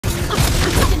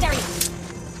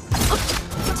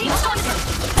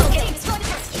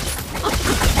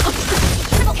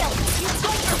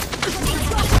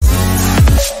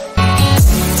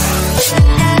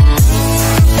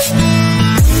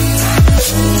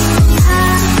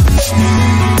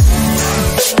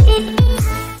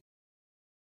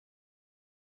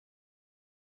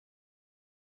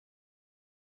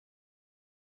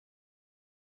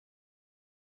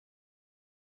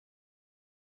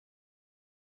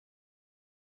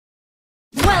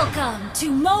Welcome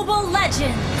to Mobile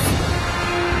Legends!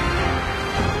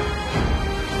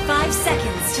 5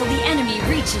 seconds till the enemy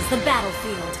reaches the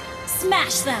battlefield.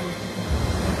 Smash them!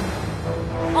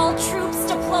 All troops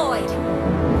deployed!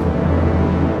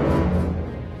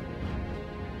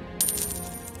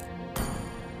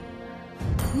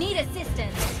 Need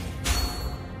assistance!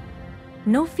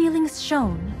 No feelings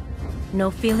shown, no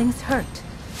feelings hurt.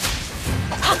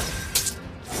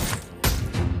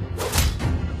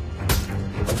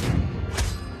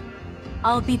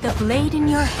 I'll be the blade in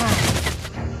your hand.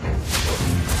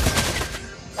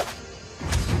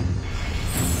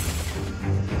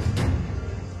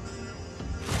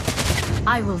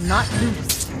 I will not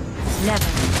lose.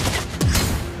 Never.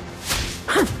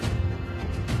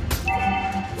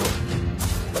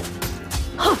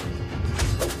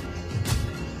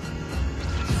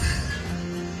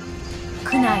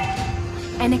 Kunai,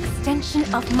 an extension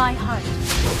of my heart.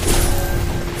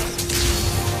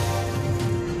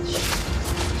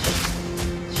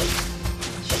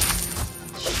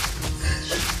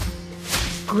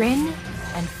 Grin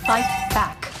and fight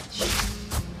back.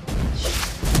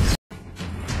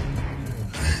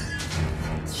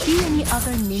 See any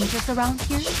other ninjas around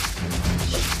here?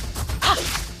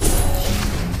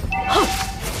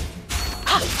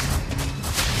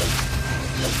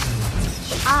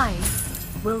 I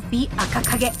will be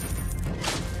Akakage.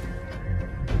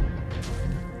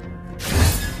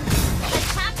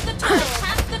 Attack the turtle!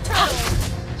 Attack the turtle!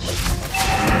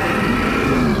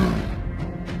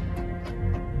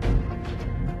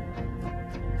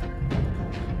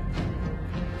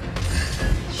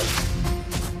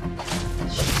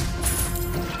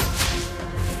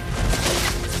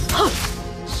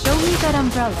 Show me that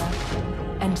umbrella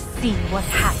and see what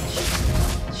happens.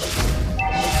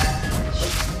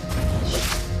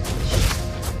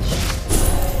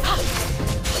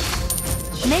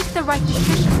 Make the right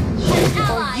decision,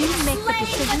 or you make the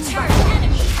decision right.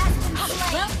 Enemy has been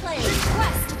slain. Well played.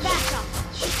 Request backup.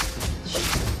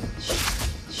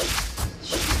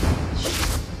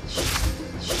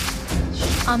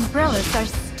 Umbrellas are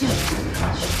stupid,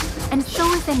 and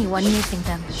so is anyone using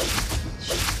them.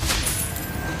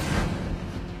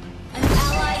 An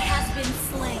ally has been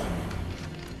slain.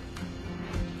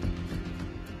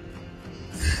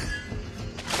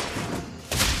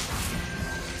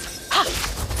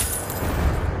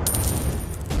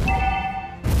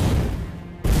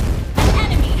 An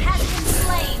enemy has been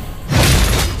slain.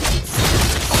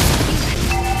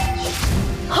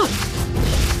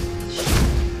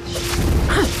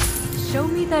 Show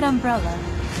me that umbrella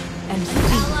and see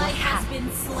Ally what has happens.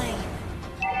 been slain.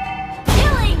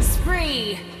 Killing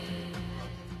spree.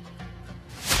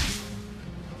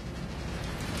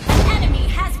 An enemy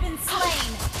has been slain.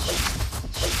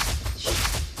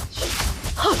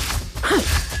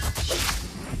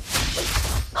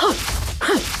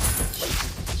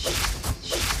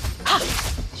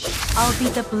 I'll be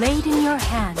the blade in your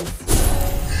hands.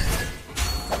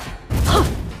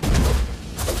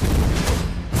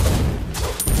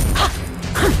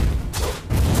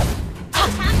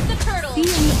 Attack the turtle. See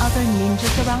any other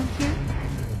ninjas around here?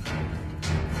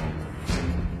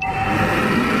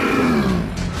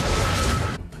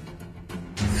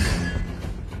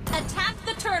 Attack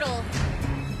the turtle.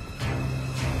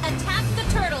 Attack the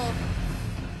turtle.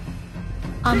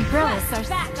 Umbrellas are Request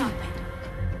backup. stupid,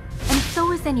 and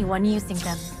so is anyone using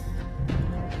them.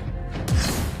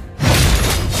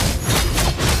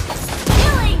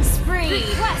 Killing spree.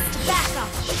 Request backup.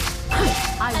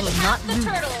 I will Attack not the lose.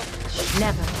 turtle.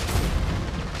 Never.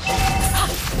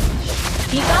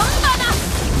 Higambana!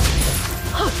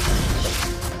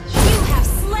 You have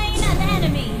slain an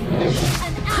enemy.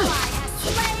 An ally has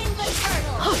slain the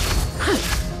turtle.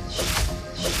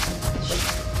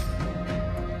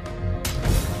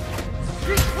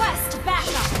 Request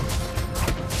backup.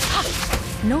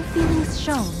 No feelings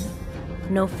shown,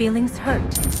 no feelings hurt.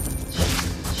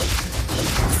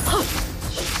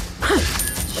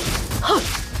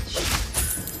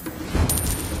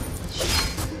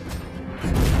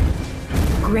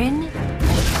 Grin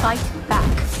and fight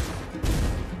back.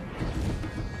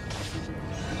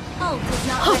 Ult is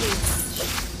not ready.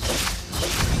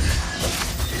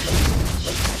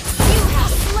 You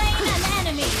have slain an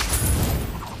enemy.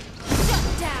 Shut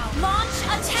down. Launch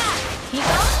attack.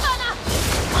 Higambana!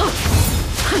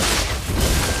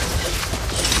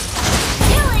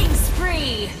 Killing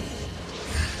spree.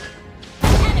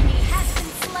 Enemy has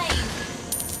been slain.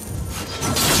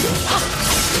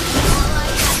 Ally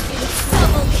has been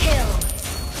double kill.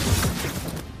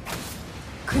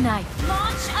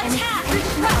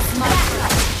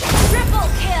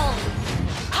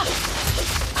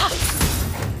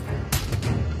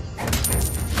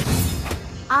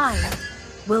 I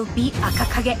will be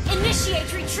Akakage.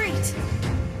 Initiate retreat!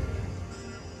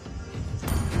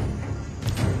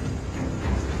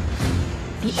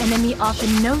 The enemy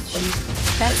often knows you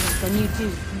better than you do.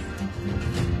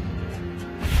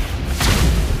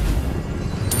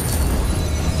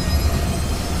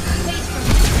 Wait for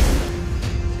me.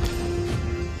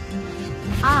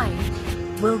 I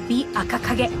will be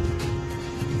Akakage.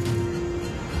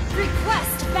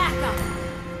 Request backup!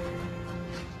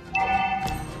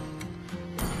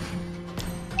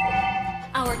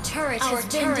 Our turret has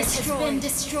been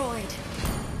destroyed.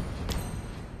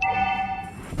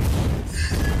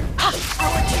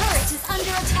 Our turret is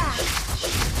under attack.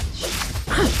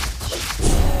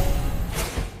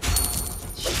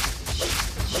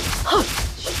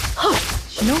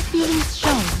 No feelings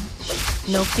shown,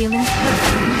 no feelings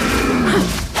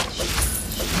hurt.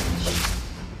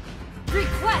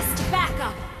 Request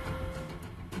backup.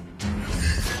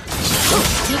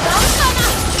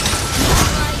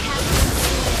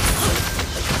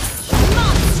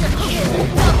 Monster kill,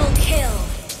 double kill.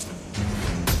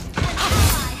 An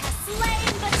ally has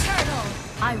slain the turtle.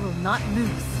 I will not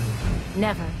lose.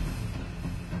 Never.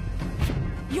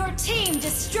 Your team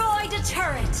destroyed a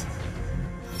turret.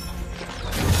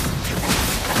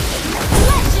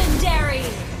 Legendary.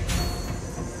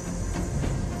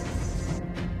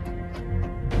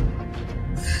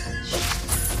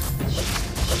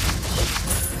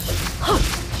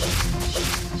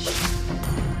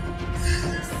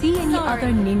 See any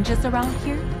other ninjas around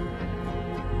here?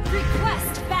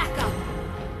 Request backup.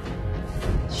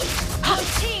 Your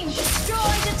team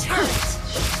destroyed a turret.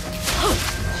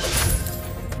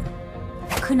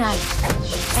 Kunai,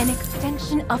 an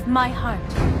extension of my heart.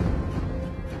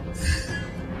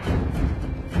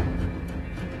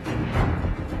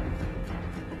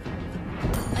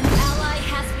 An ally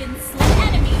has been slain.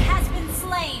 An enemy has been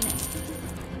slain.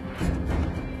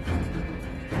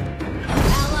 An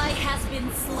ally has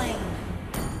been slain.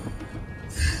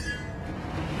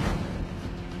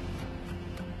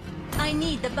 I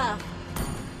need the buff.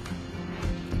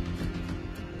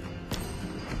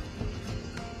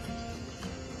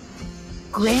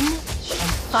 Grin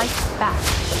and fight back.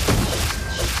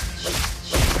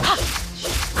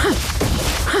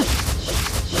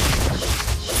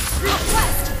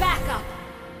 Request backup.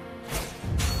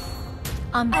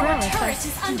 Our Umbrellas are turret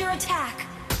is under attack.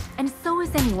 and so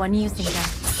is anyone using them.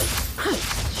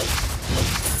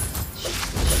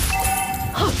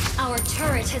 Our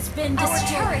turret has been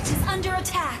destroyed. Our turret is under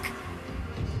attack.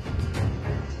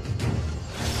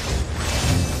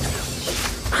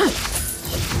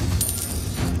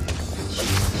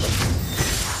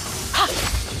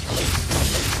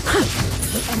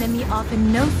 The enemy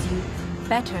often knows you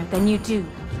better than you do.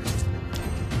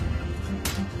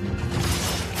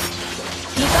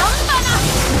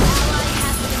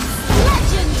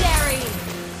 Legendary!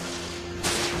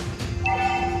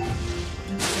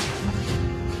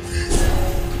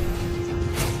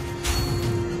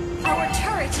 Our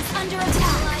turret is under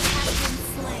attack. Ally has been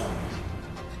slain.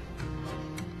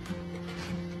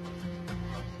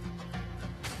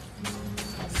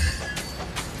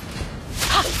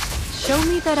 Show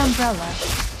me that umbrella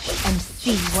and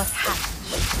see what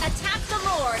happens. Attack the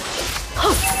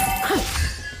Lord!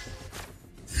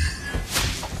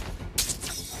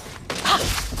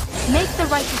 Make the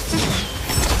right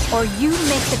decision, or you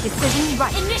make the decision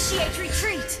right. Initiate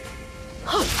retreat!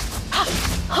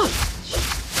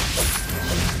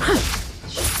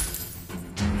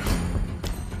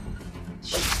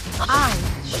 I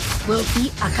will be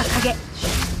Akakage.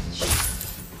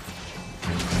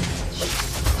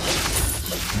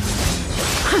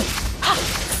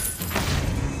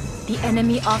 The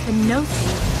enemy often knows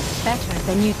you better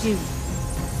than you do.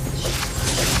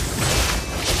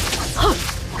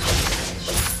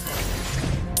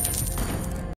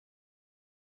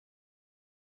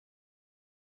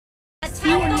 Attack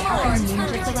See any the other Lord! ninjas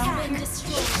Under around attack. here? Been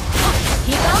destroyed.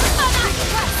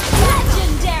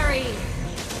 Legendary!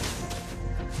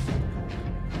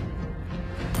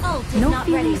 Ult is No not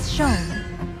ready. feelings shown,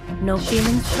 no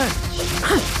feelings hurt.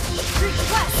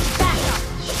 Request backup!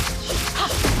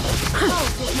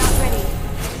 Ult is not ready.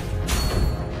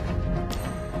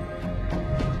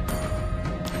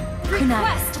 Kunai,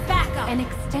 Request backup! an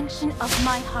extension of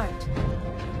my heart.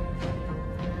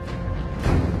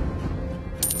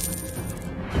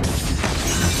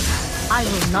 I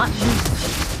will not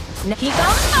lose.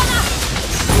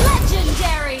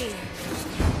 Legendary!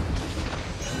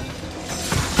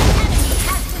 Enemy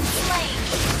has been slain.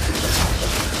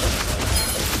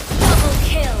 Double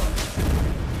kill.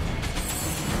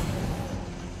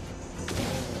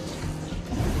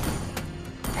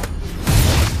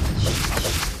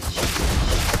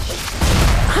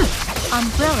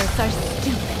 Umbrellas are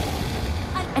stupid.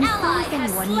 An And so ally is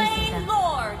has anyone using slain them.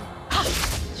 Lord.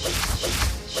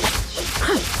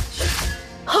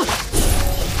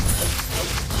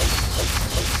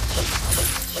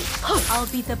 I'll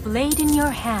be the blade in your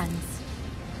hands.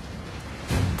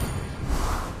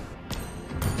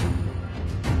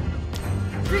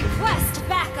 Request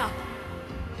backup.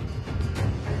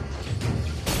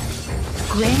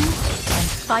 Grin and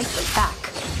fight back.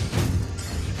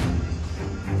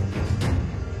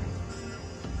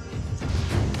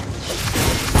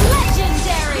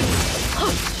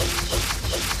 Legendary.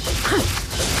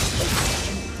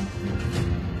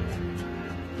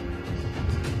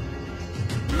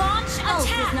 Launch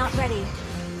attack. Is not ready.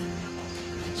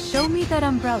 Show me that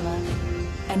umbrella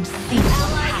and see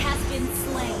Ally what has been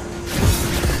slain.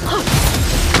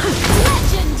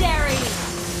 Legendary.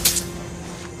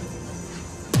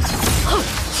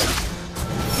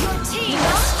 Your team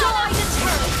destroyed a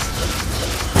turret.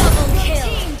 Double kill. Your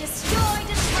team destroyed a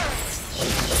turret.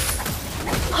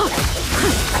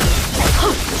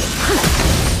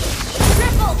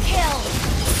 Triple kill.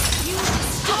 You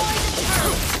destroyed a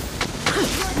turret.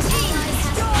 Your team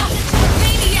destroyed a turret.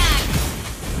 Maniac.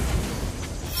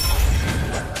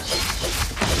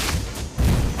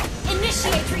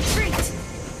 Initiate retreat.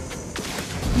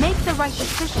 Make the right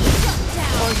decision, Shut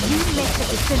down. or you make the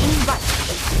decision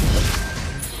right.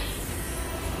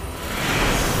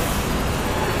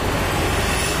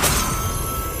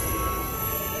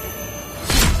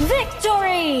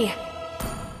 Victory!